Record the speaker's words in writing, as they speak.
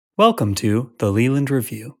Welcome to the Leland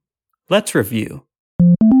Review. Let's review.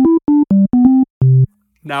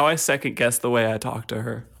 Now I second guess the way I talk to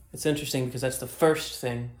her. It's interesting because that's the first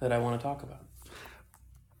thing that I want to talk about.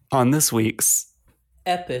 On this week's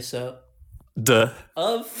Episode of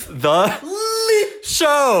of the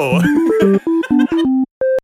show.